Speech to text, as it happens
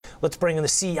Let's bring in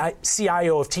the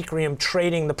CIO of Teucrium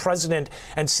Trading, the president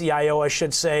and CIO, I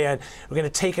should say, and we're going to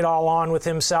take it all on with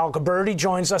him. Sal Gabberty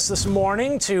joins us this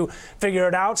morning to figure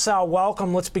it out. Sal,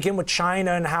 welcome. Let's begin with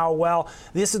China and how, well,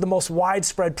 this is the most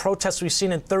widespread protest we've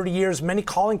seen in 30 years, many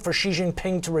calling for Xi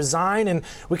Jinping to resign, and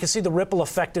we can see the ripple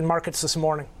effect in markets this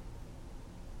morning.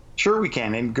 Sure we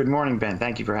can, and good morning, Ben.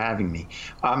 Thank you for having me.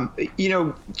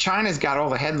 China's got all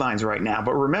the headlines right now,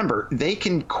 but remember, they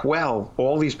can quell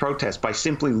all these protests by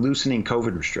simply loosening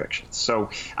COVID restrictions. So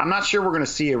I'm not sure we're going to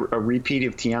see a repeat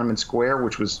of Tiananmen Square,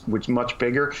 which was much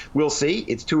bigger. We'll see.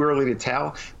 It's too early to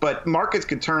tell. But markets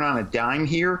could turn on a dime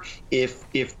here if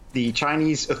the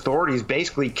Chinese authorities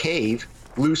basically cave,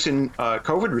 loosen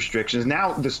COVID restrictions.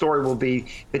 Now the story will be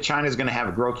that China is going to have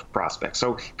a growth prospect.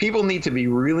 So people need to be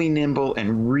really nimble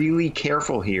and really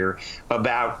careful here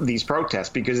about these protests,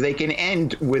 because they can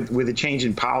end with a change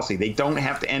in policy. They don't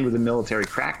have to end with a military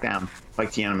crackdown like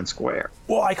Tiananmen Square.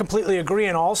 Well, I completely agree.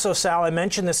 And also, Sal, I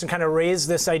mentioned this and kind of raised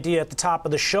this idea at the top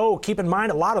of the show. Keep in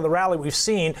mind, a lot of the rally we've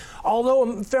seen, although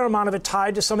a fair amount of it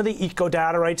tied to some of the eco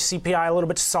data, right? CPI a little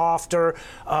bit softer.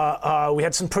 We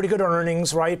had some pretty good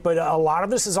earnings, right? But a lot of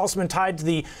this has also been tied to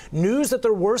the news that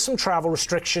there were some travel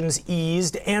restrictions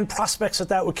eased and prospects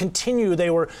that would continue. They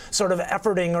were sort of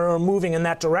efforting or moving in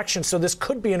that direction. So this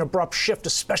could be an abrupt shift,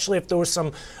 especially if there was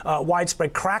some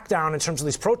widespread crackdown in terms of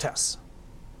these protests.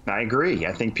 I agree.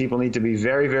 I think people need to be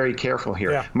very, very careful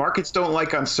here. Yeah. Markets don't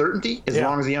like uncertainty. As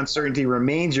long as the uncertainty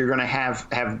remains, you're going to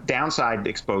have downside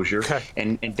exposure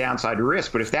and downside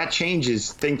risk. But if that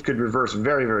changes, things could reverse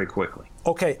very, very quickly.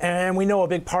 Okay, and we know a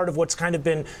big part of what's kind of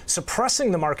been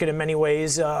suppressing the market in many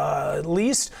ways, at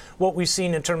least what we've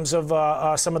seen in terms of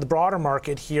some of the broader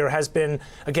market here has been,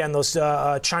 again, those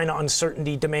China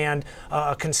uncertainty, demand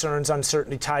concerns,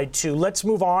 uncertainty tied to. Let's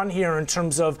move on here in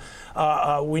terms of,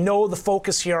 we know the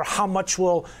focus here, how much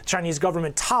will Chinese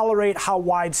government tolerate, how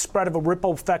widespread of a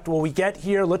ripple effect will we get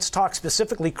here? Let's talk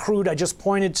specifically crude. I just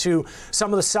pointed to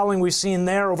some of the selling we've seen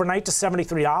there overnight to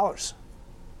 $73.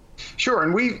 Sure,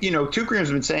 and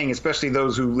Teucrium's been saying, especially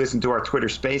those who listen to our Twitter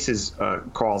Spaces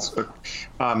calls,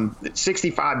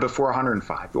 65 before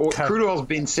 105. Okay. Crude oil's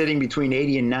been sitting between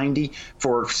 80 and 90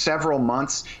 for several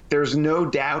months. There's no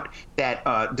doubt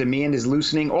that demand is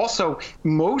loosening. Also,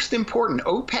 most important,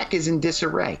 OPEC is in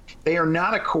disarray. They are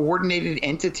not a coordinated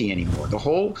entity anymore. The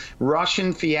whole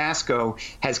Russian fiasco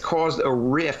has caused a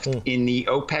rift in the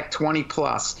OPEC 20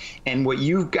 plus, and what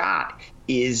you've got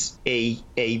is a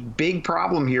big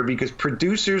problem here, because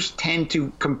producers tend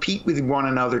to compete with one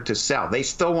another to sell. They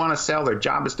still want to sell. Their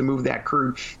job is to move that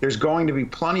crude. There's going to be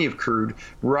plenty of crude.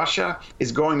 Russia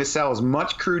is going to sell as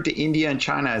much crude to India and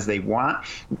China as they want.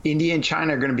 India and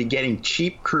China are going to be getting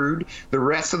cheap crude. The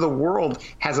rest of the world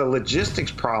has a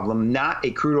logistics problem, not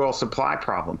a crude oil supply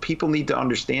problem. People need to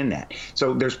understand that.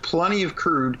 So there's plenty of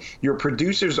crude. Your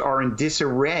producers are in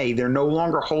disarray. They're no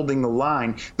longer holding the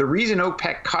line. The reason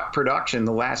OPEC cut production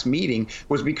the last meeting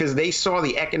was because they saw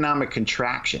the economic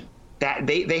contraction. That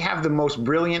they have the most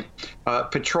brilliant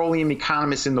petroleum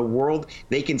economists in the world.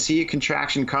 They can see a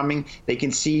contraction coming. They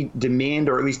can see demand,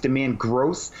 or at least demand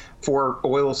growth, for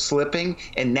oil slipping,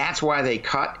 and that's why they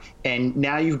cut. And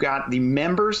now you've got the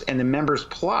members and the members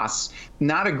plus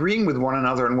not agreeing with one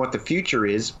another on what the future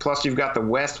is. Plus, you've got the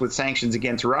West with sanctions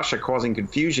against Russia causing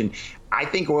confusion. I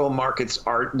think oil markets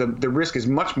are, the risk is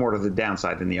much more to the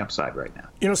downside than the upside right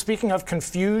now. Speaking of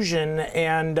confusion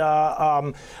and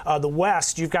the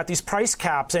West, you've got these price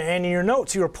caps, and in your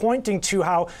notes, you were pointing to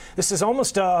how this is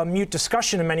almost a mute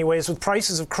discussion in many ways, with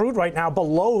prices of crude right now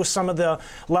below some of the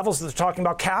levels that they're talking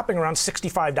about capping, around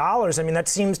 $65. I mean, that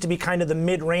seems to be kind of the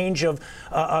mid-range of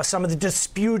some of the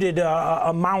disputed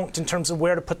amount in terms of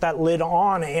where to put that lid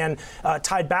on, and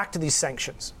tied back to these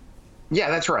sanctions. Yeah,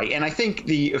 that's right. And I think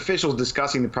the officials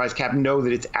discussing the price cap know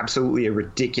that it's absolutely a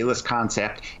ridiculous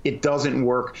concept. It doesn't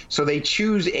work. So they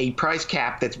choose a price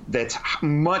cap that's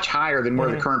much higher than where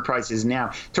the current price is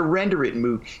now to render it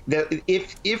moot.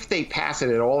 If they pass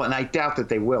it at all, and I doubt that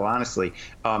they will, honestly,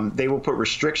 they will put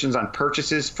restrictions on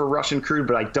purchases for Russian crude,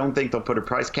 but I don't think they'll put a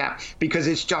price cap, because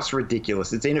it's just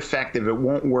ridiculous. It's ineffective. It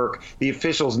won't work. The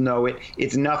officials know it.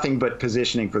 It's nothing but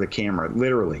positioning for the camera,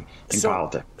 literally, in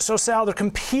politics. So, Sal, they're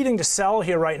competing to sell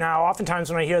here right now. Oftentimes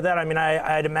when I hear that, I mean,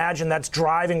 I'd imagine that's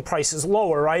driving prices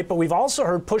lower, right? But we've also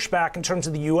heard pushback in terms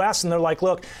of the U.S., and they're like,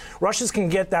 look, Russians can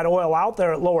get that oil out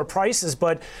there at lower prices,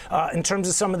 but in terms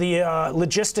of some of the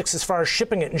logistics as far as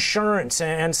shipping it, insurance,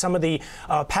 and some of the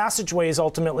passageways,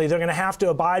 ultimately, they're going to have to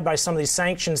abide by some of these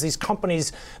sanctions. These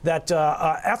companies that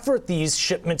effort these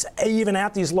shipments, even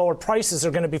at these lower prices,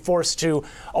 are going to be forced to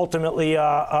ultimately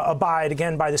abide,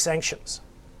 again, by the sanctions.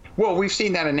 Well, we've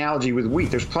seen that analogy with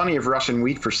wheat. There's plenty of Russian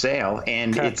wheat for sale,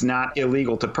 and it's not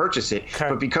illegal to purchase it.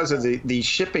 But because of the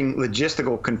shipping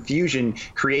logistical confusion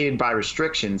created by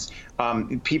restrictions,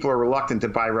 people are reluctant to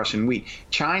buy Russian wheat.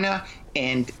 China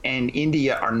and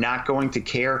India are not going to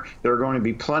care. There are going to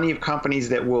be plenty of companies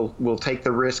that will take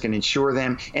the risk and insure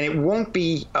them, and it won't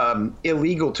be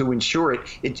illegal to insure it.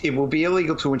 It will be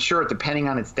illegal to insure it depending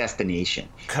on its destination.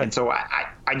 And so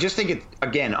I just think it,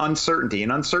 again, uncertainty,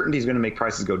 and uncertainty is going to make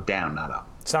prices go down, not up.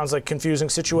 Sounds like a confusing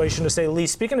situation, to say the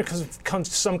least. Speaking of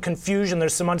some confusion,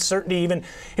 there's some uncertainty even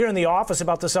here in the office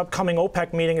about this upcoming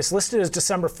OPEC meeting. It's listed as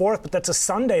December 4th, but that's a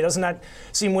Sunday. Doesn't that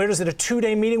seem weird? Is it a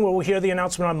two-day meeting where we'll hear the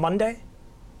announcement on Monday?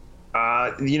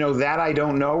 That I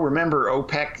don't know. Remember,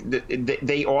 OPEC,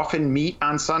 they often meet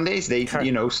on Sundays.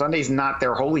 Sunday's not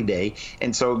their holy day.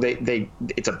 And so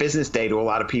it's a business day to a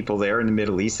lot of people there in the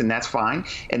Middle East, and that's fine.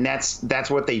 And that's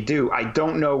what they do. I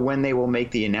don't know when they will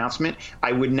make the announcement.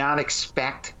 I would not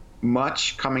expect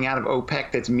much coming out of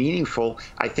OPEC that's meaningful.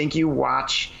 I think you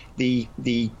watch the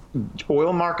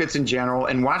oil markets in general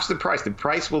and watch the price. The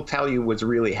price will tell you what's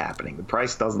really happening. The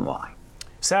price doesn't lie.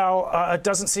 Sal, it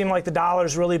doesn't seem like the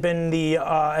dollar's really been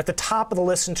at the top of the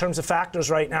list in terms of factors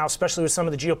right now, especially with some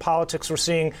of the geopolitics we're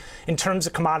seeing in terms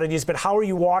of commodities. But how are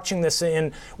you watching this,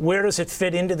 and where does it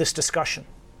fit into this discussion?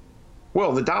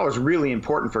 Well, the dollar is really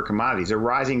important for commodities. A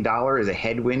rising dollar is a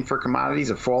headwind for commodities.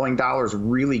 A falling dollar is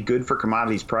really good for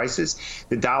commodities prices.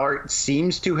 The dollar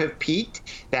seems to have peaked.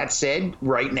 That said,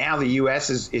 right now the U.S.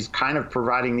 is kind of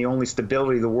providing the only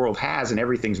stability the world has, and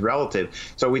everything's relative.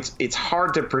 So it's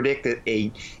hard to predict that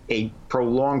a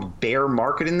prolonged bear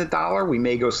market in the dollar. We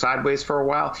may go sideways for a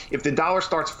while. If the dollar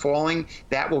starts falling,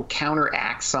 that will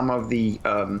counteract some of the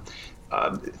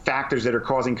factors that are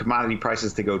causing commodity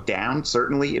prices to go down.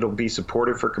 Certainly, it'll be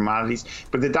supportive for commodities.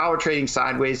 But the dollar trading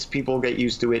sideways, people will get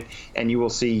used to it, and you will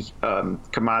see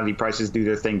commodity prices do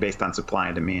their thing based on supply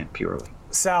and demand purely.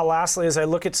 Sal, lastly, as I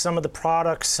look at some of the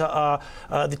products, the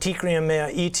Teucrium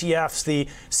ETFs, the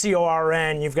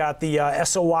CORN, you've got the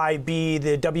SOYB,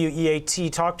 the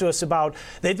WEAT. Talk to us about,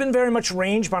 they've been very much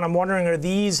range-bound. I'm wondering, are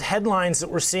these headlines that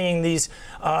we're seeing, these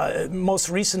most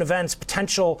recent events,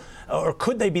 potential, or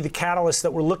could they be the catalyst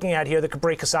that we're looking at here that could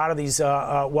break us out of these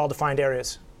well-defined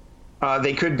areas?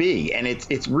 They could be, and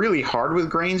it's really hard with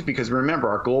grains because, remember,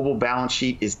 our global balance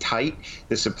sheet is tight.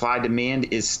 The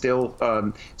supply-demand is still,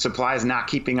 supply is not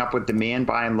keeping up with demand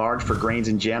by and large for grains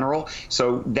in general.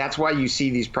 So that's why you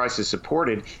see these prices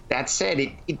supported. That said,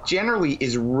 it generally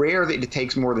is rare that it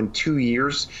takes more than 2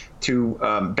 years to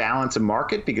balance a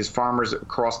market because farmers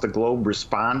across the globe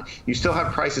respond. You still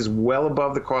have prices well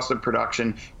above the cost of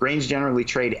production. Grains generally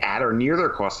trade at or near their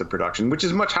cost of production, which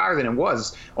is much higher than it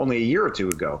was only a year or two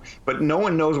ago. But no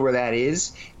one knows where that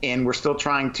is, and we're still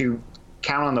trying to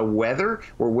count on the weather.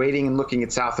 We're waiting and looking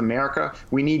at South America.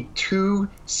 We need 2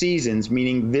 seasons,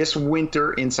 meaning this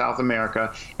winter in South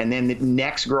America, and then the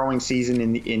next growing season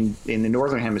in the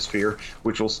northern hemisphere,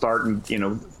 which will start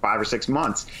in 5 or 6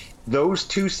 months. Those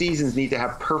 2 seasons need to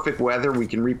have perfect weather. We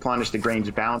can replenish the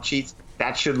grains balance sheets.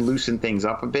 That should loosen things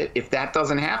up a bit. If that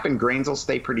doesn't happen, grains will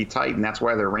stay pretty tight, and that's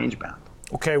why they're range bound.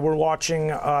 Okay, we're watching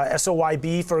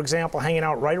SOYB, for example, hanging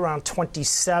out right around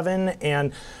 27,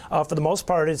 and for the most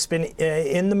part, it's been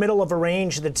in the middle of a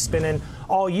range that's been in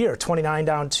all year, 29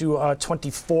 down to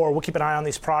 24. We'll keep an eye on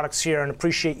these products here and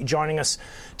appreciate you joining us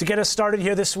to get us started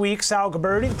here this week. Sal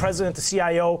Gabberty, President and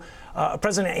CIO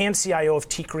of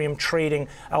Teucrium Trading,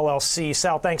 LLC.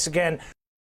 Sal, thanks again.